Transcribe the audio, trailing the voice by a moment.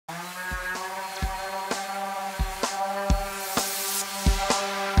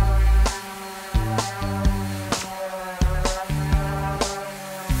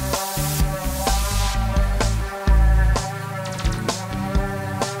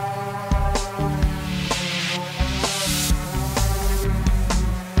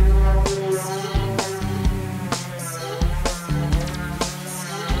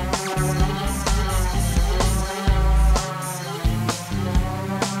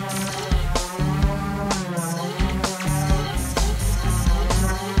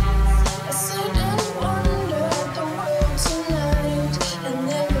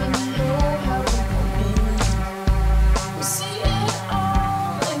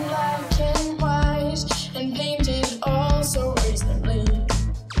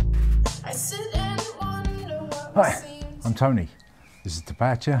Hi, I'm Tony. This is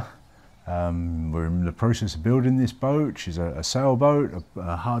Tapatya. We're in the process of building this boat. She's a sailboat,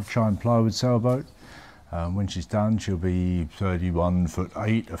 a hard chine plywood sailboat. When she's done, she'll be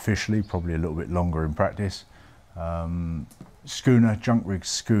 31'8" officially, probably a little bit longer in practice. Schooner, junk rig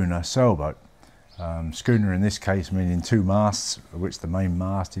schooner sailboat. Schooner in this case meaning two masts, of which the main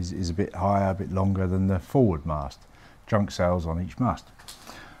mast is a bit higher, a bit longer than the forward mast. Junk sails on each mast.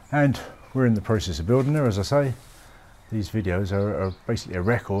 And we're in the process of building her, as I say. These videos are basically a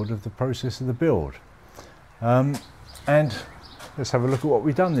record of the process of the build. And let's have a look at what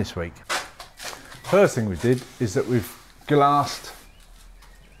we've done this week. First thing we did is that we've glassed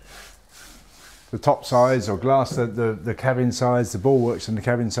the top sides, or glassed the cabin sides, the bulwarks and the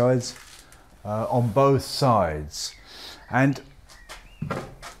cabin sides on both sides. And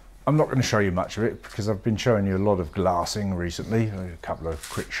I'm not going to show you much of it because I've been showing you a lot of glassing recently, a couple of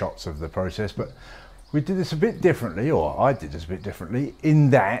quick shots of the process, but we did this a bit differently, or I did this a bit differently,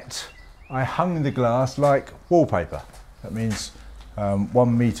 in that I hung the glass like wallpaper. That means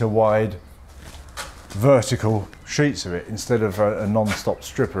 1 meter wide vertical sheets of it instead of a non-stop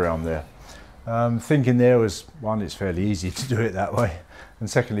strip around there. Thinking there was, one, it's fairly easy to do it that way, and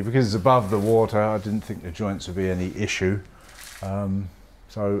secondly, because it's above the water, I didn't think the joints would be any issue.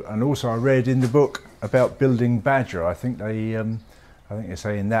 And also I read in the book about building Badger. I think they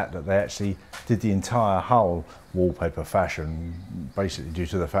say in that they actually did the entire hull wallpaper fashion, basically due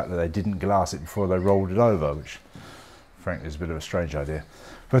to the fact that they didn't glass it before they rolled it over, which frankly is a bit of a strange idea.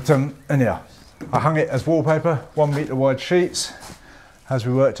 But anyhow, I hung it as wallpaper, 1 meter wide sheets, as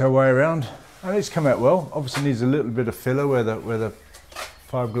we worked our way around, and it's come out well. Obviously needs a little bit of filler where the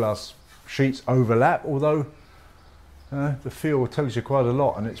fiberglass sheets overlap, although the feel tells you quite a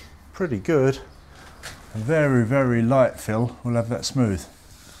lot, and it's pretty good. A very, very light fill will have that smooth.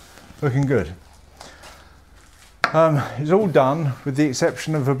 Looking good. It's all done with the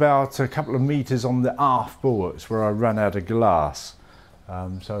exception of about a couple of meters on the aft bulwarks where I ran out of glass.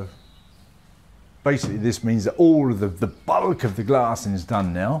 So basically this means that all of the bulk of the glassing is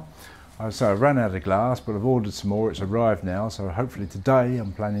done now. So I ran out of glass, but I've ordered some more. It's arrived now, so hopefully today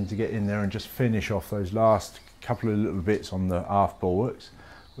I'm planning to get in there and just finish off those last couple of little bits on the aft bulwarks,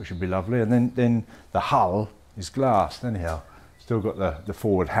 which would be lovely. And then the hull is glassed anyhow. Still got the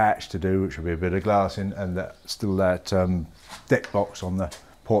forward hatch to do, which will be a bit of glassing, and still that deck box on the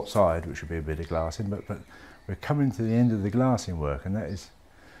port side, which will be a bit of glassing. But we're coming to the end of the glassing work, and that is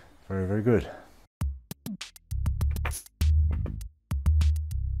very, very good.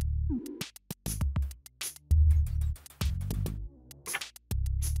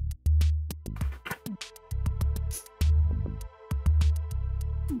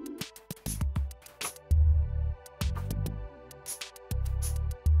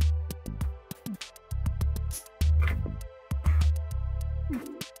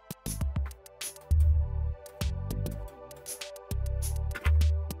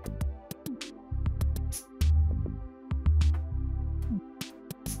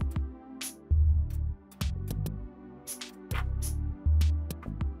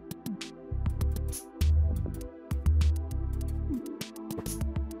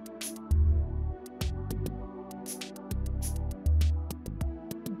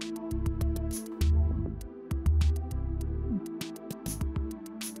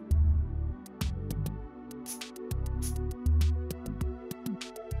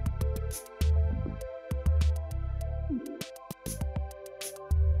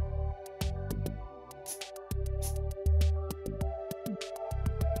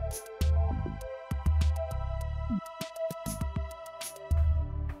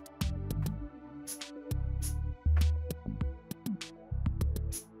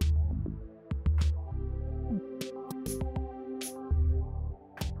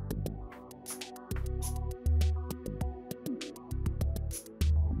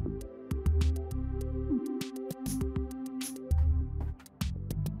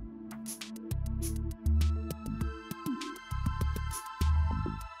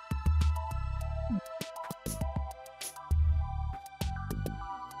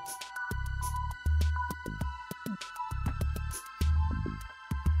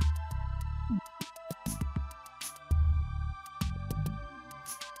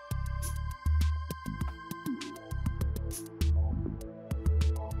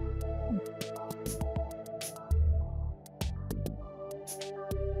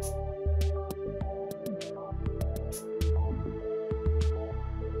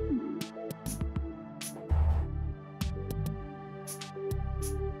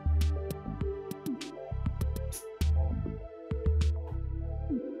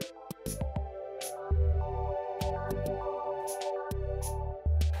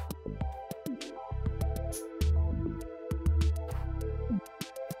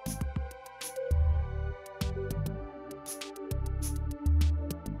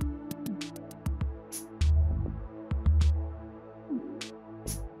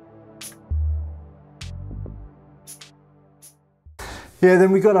 Yeah,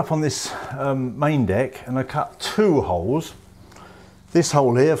 then we got up on this main deck and I cut 2 holes. This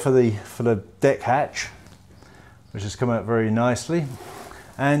hole here for the deck hatch, which has come out very nicely.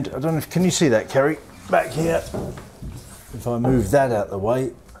 And I don't know if, can you see that, Kerry? Back here, if I move that out the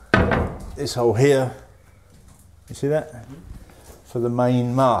way, this hole here, you see that? For the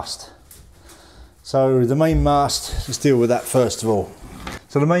main mast. So the main mast, let's deal with that first of all.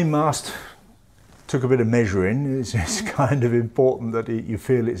 So the main mast took a bit of measuring. It's kind of important that you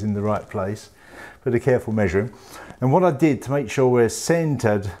feel it's in the right place, but a careful measuring. And what I did to make sure we're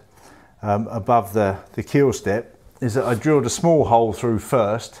centered above the keel step is that I drilled a small hole through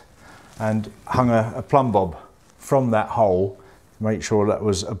first and hung a plumb bob from that hole to make sure that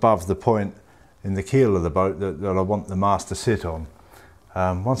was above the point in the keel of the boat that I want the mast to sit on.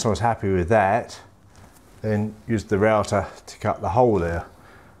 Once I was happy with that, then used the router to cut the hole there,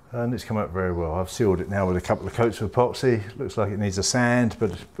 and it's come out very well. I've sealed it now with a couple of coats of epoxy. Looks like it needs a sand,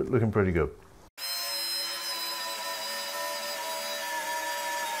 but looking pretty good.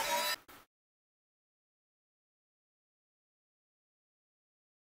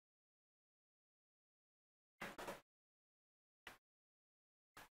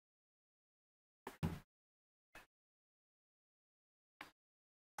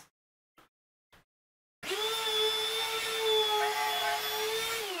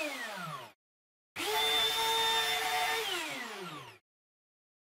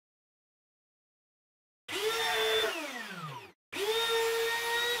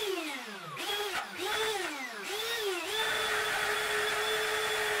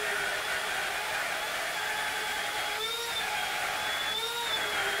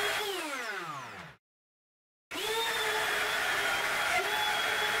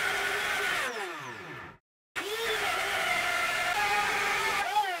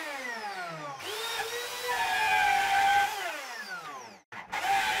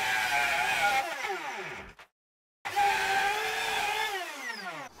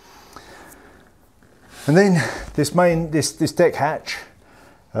 And then this deck hatch,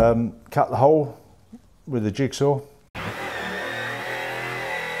 cut the hole with a jigsaw.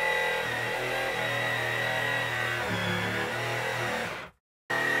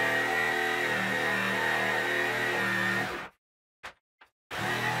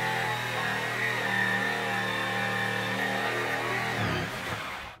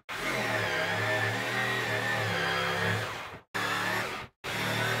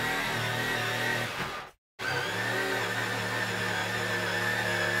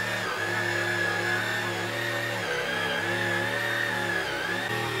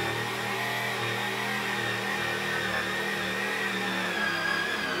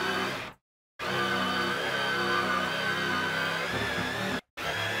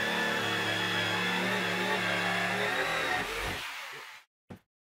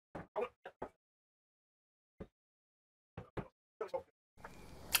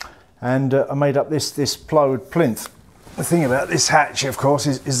 And I made up this plywood plinth. The thing about this hatch, of course,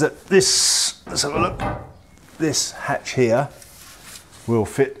 is that this, let's have a look, this hatch here will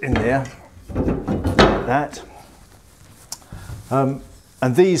fit in there, like that.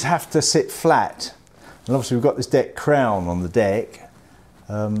 And these have to sit flat. And obviously we've got this deck crown on the deck,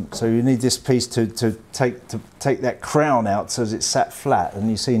 so you need this piece to take that crown out so that it's sat flat.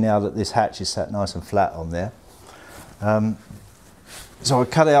 And you see now that this hatch is sat nice and flat on there. So I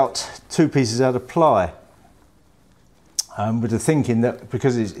cut out 2 pieces out of ply, with the thinking that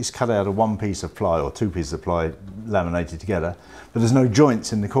because it's cut out of 1 piece of ply or 2 pieces of ply laminated together, but there's no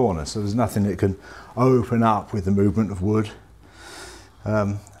joints in the corner, so there's nothing that can open up with the movement of wood.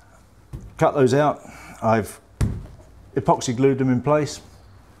 Cut those out. I've epoxy glued them in place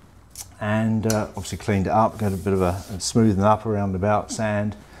and obviously cleaned it up, got a bit of a smoothing up around about,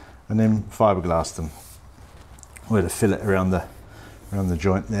 sand, and then fiberglassed them with a fillet around the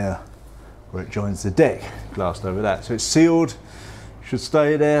joint there where it joins the deck, glassed over that. So it's sealed, should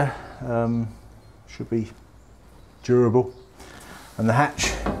stay there, should be durable. And the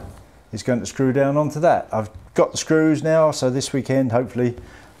hatch is going to screw down onto that. I've got the screws now, so this weekend hopefully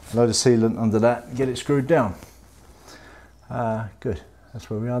a load of sealant under that and get it screwed down. Good, that's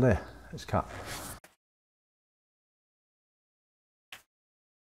where we are there. Let's cut.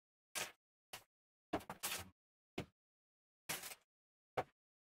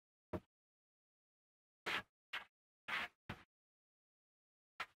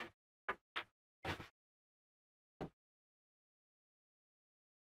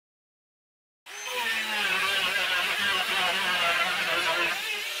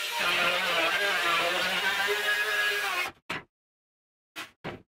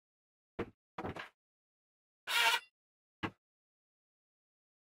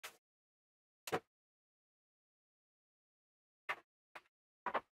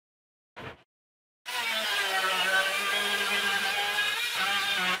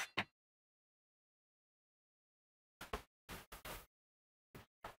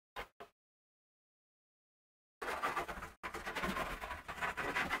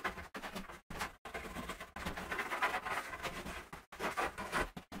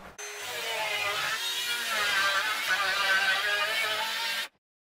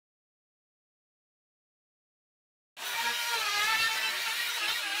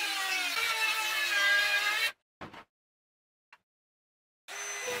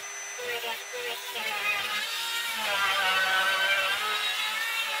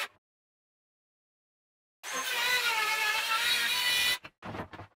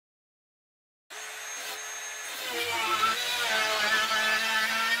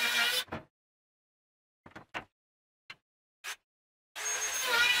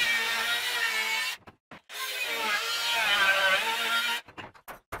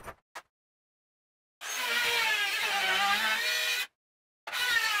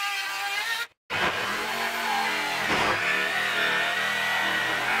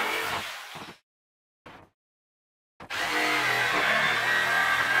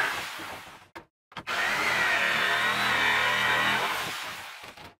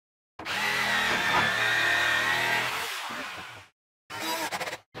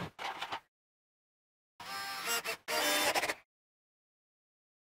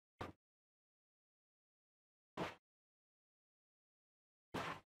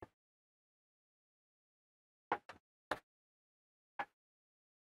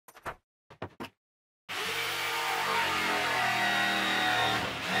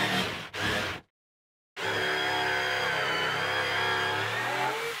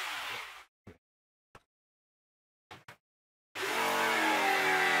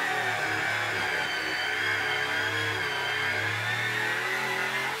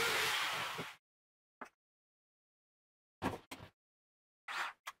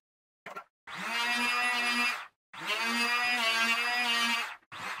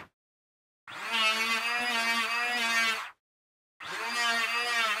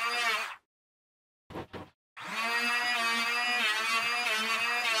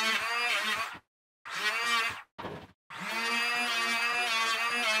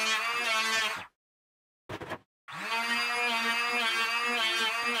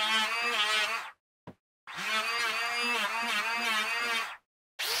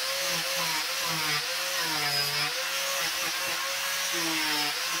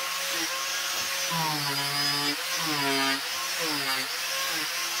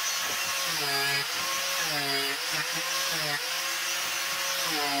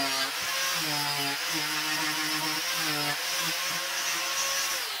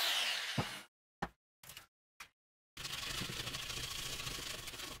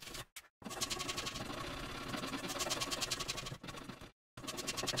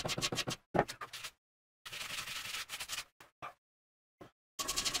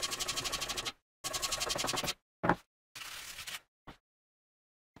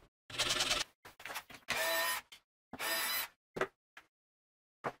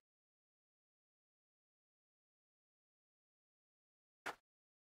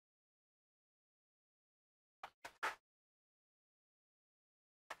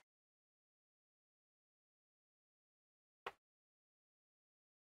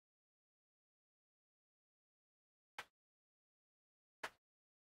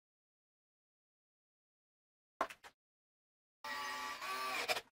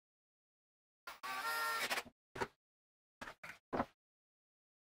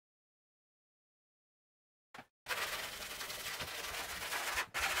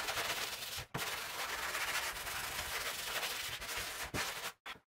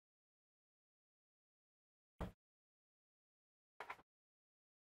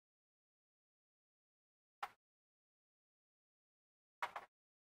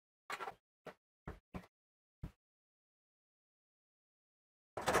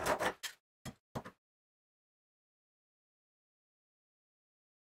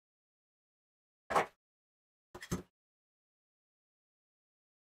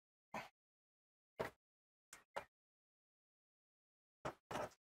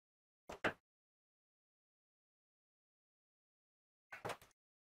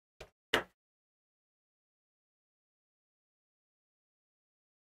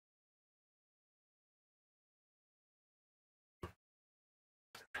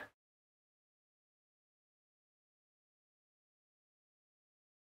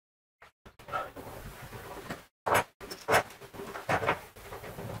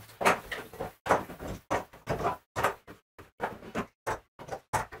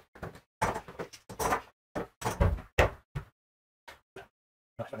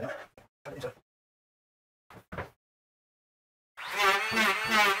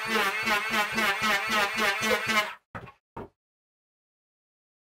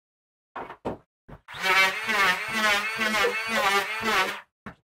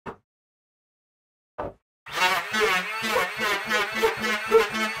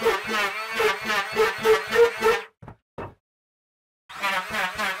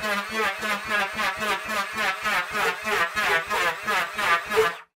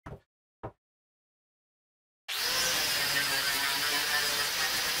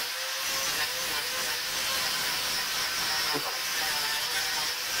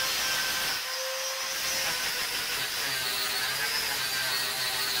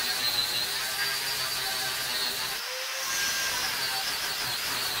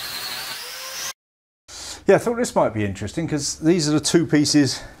 Yeah, I thought this might be interesting because these are the two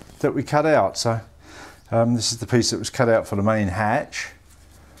pieces that we cut out. So this is the piece that was cut out for the main hatch,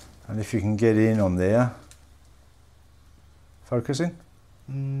 and if you can get in on there, focusing.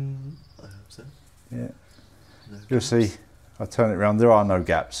 I hope so. Yeah, No you'll gaps. see. I turn it around. There are no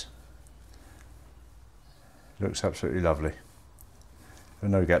gaps. Looks absolutely lovely. There are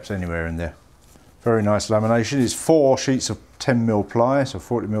no gaps anywhere in there. Very nice lamination. It's 4 sheets of 10mm ply, so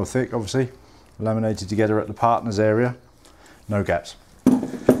 40mm thick, obviously. Laminated together at the partners area, no gaps.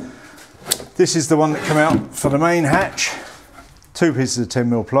 This is the one that came out for the main hatch. 2 pieces of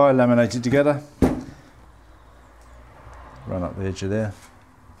 10mm ply laminated together. Run up the edge of there.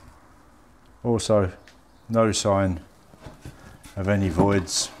 Also, no sign of any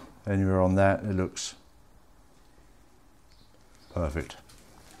voids anywhere on that. It looks perfect.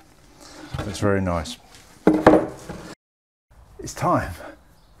 That's very nice. It's time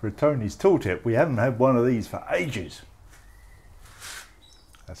for Tony's tooltip. We haven't had one of these for ages.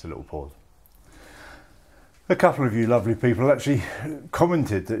 That's a little pause. A couple of you lovely people actually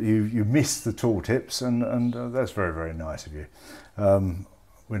commented that you missed the tooltips, and that's very, very nice of you.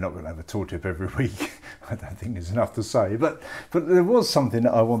 We're not going to have a tooltip every week. I don't think there's enough to say, but there was something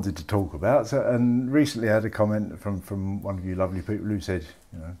that I wanted to talk about. So, and recently I had a comment from one of you lovely people who said,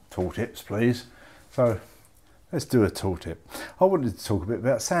 you know, tooltips please. So let's do a tooltip. I wanted to talk a bit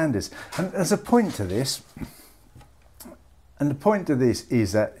about sanders, and there's a point to this, and the point to this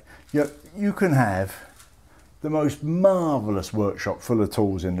is that you can have the most marvellous workshop full of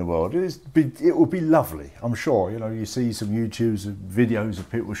tools in the world. It will be lovely, I'm sure. You know, you see some YouTube's videos of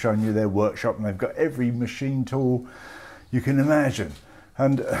people showing you their workshop and they've got every machine tool you can imagine.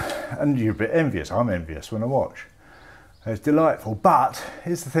 And you're a bit envious. I'm envious when I watch. It's delightful. But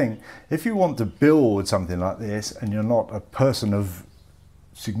here's the thing, if you want to build something like this and you're not a person of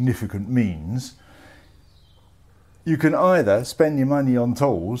significant means, you can either spend your money on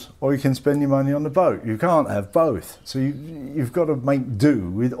tools or you can spend your money on the boat. You can't have both. So you've got to make do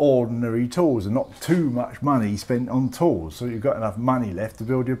with ordinary tools and not too much money spent on tools, so you've got enough money left to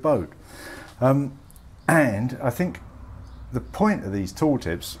build your boat. And I think the point of these tool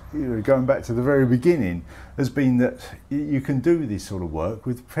tips, going back to the very beginning, has been that you can do this sort of work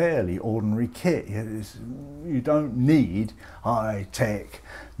with fairly ordinary kit. You don't need high-tech,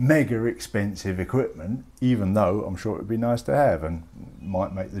 mega expensive equipment, even though I'm sure it would be nice to have and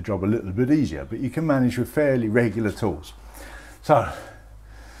might make the job a little bit easier, but you can manage with fairly regular tools. So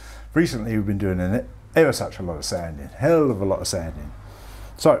recently we've been doing ever such a lot of sanding, hell of a lot of sanding.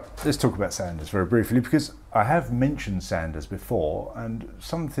 So let's talk about sanders very briefly, because I have mentioned sanders before, and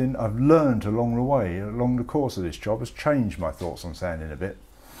something I've learned along the way, along the course of this job, has changed my thoughts on sanding a bit.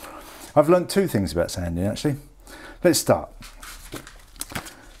 I've learned two things about sanding actually. Let's start.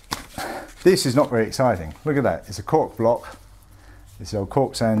 This is not very exciting. Look at that, it's a cork block. It's the old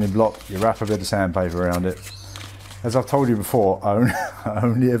cork sanding block. You wrap a bit of sandpaper around it. As I've told you before, I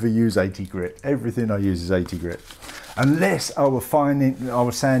only ever use 80 grit. Everything I use is 80 grit. Unless I was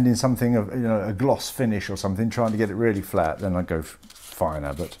sanding something of, a gloss finish or something, trying to get it really flat, then I'd go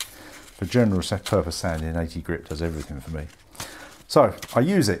finer. But for general purpose sanding, 80 grit does everything for me. So I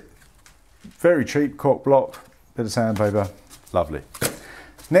use it. Very cheap cork block, bit of sandpaper, lovely.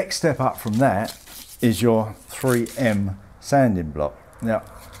 Next step up from that is your 3M sanding block. Now,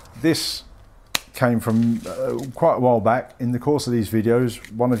 this came from quite a while back. In the course of these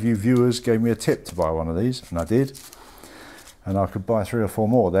videos, one of you viewers gave me a tip to buy one of these, and I did. And I could buy 3 or 4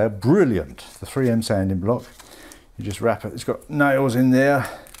 more. They're brilliant. The 3M sanding block. You just wrap it. It's got nails in there.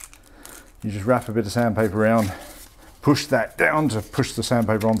 You just wrap a bit of sandpaper around, push that down to push the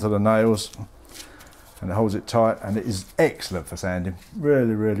sandpaper onto the nails, and it holds it tight, and it is excellent for sanding.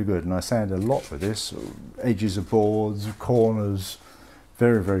 Really, really good. And I sand a lot with this. Edges of boards, corners.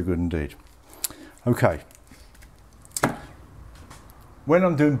 Very, very good indeed. Okay. When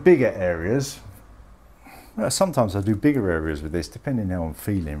I'm doing bigger areas, well, sometimes I do bigger areas with this, depending how I'm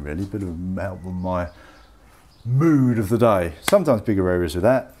feeling really, a bit of help on my mood of the day. Sometimes bigger areas with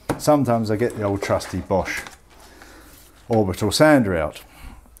that. Sometimes I get the old trusty Bosch orbital sander out.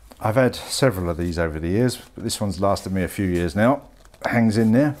 I've had several of these over the years, but this one's lasted me a few years now. Hangs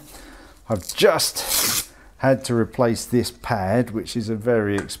in there. I've just had to replace this pad, which is a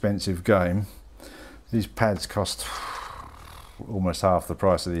very expensive game. These pads cost almost half the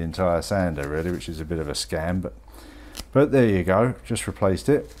price of the entire sander really, which is a bit of a scam, but there you go, just replaced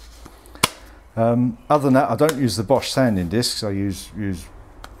it. Other than that, I don't use the Bosch sanding discs. I use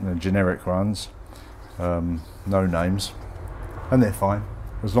generic ones, no names, and they're fine.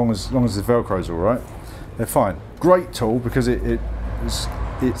 As long as the Velcro's all right, they're fine. Great tool because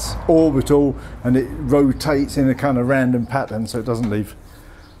it's orbital and it rotates in a kind of random pattern, so it doesn't leave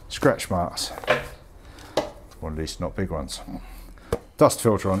scratch marks, or at least not big ones. Dust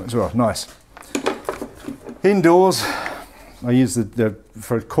filter on it as well, nice. Indoors, I use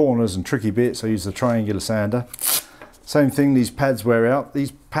for corners and tricky bits, I use the triangular sander. Same thing, these pads wear out.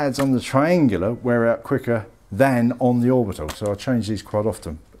 These pads on the triangular wear out quicker than on the orbital, so I change these quite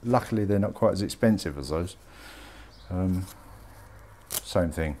often. Luckily they're not quite as expensive as those.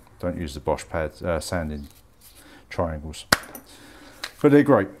 Same thing, don't use the Bosch pads, sanding triangles, but they're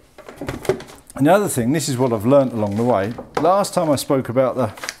great. And the other thing, this is what I've learnt along the way. Last time I spoke about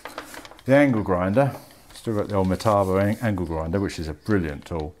the angle grinder, still got the old Metabo angle grinder, which is a brilliant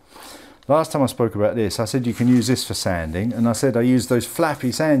tool. Last time I spoke about this, I said you can use this for sanding, and I said I use those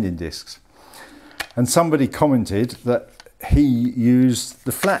flappy sanding discs. And somebody commented that he used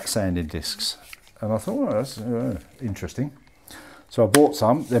the flat sanding discs, and I thought, well, that's interesting. So I bought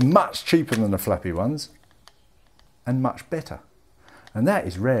some. They're much cheaper than the flappy ones and much better. And that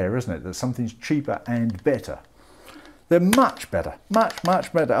is rare, isn't it, that something's cheaper and better. They're much better,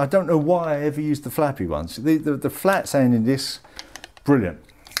 much better. I don't know why I ever used the flappy ones. The flat sanding discs, brilliant.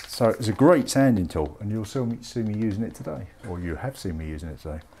 So it's a great sanding tool, and you'll see me using it today, or you have seen me using it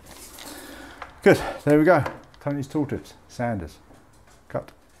today. Good, there we go. Tony's tool tips, sanders,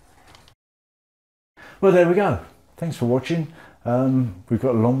 cut. Well, there we go. Thanks for watching. We've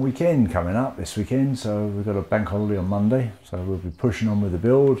got a long weekend coming up this weekend, so we've got a bank holiday on Monday, so we'll be pushing on with the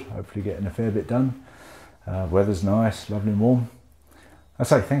build, hopefully getting a fair bit done. Weather's nice, lovely and warm. I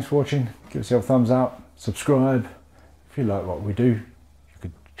say thanks for watching. Give yourself a thumbs up, subscribe. If you like what we do, you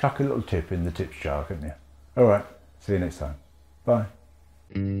could chuck a little tip in the tips jar, couldn't you? All right, see you next time. Bye.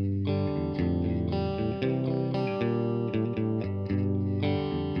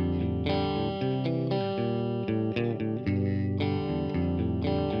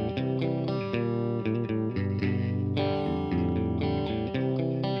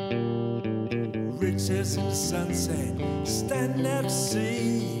 Riches in the sunset, standing out to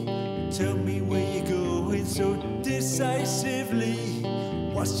sea. Tell me where you're going so decisively.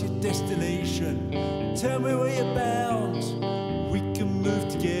 What's your destination? Tell me where you're bound. We can move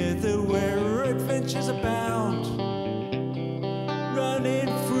together where adventures abound. Running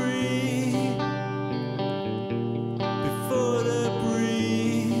free before the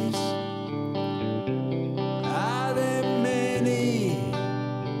breeze. Are there many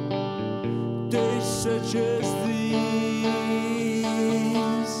days such as these?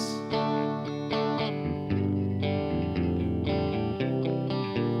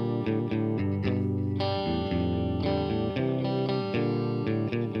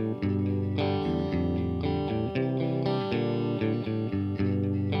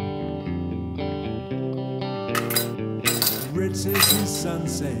 Red sails in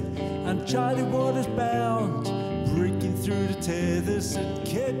sunset, uncharted waters bound, breaking through the tethers that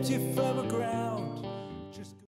kept you firm ground.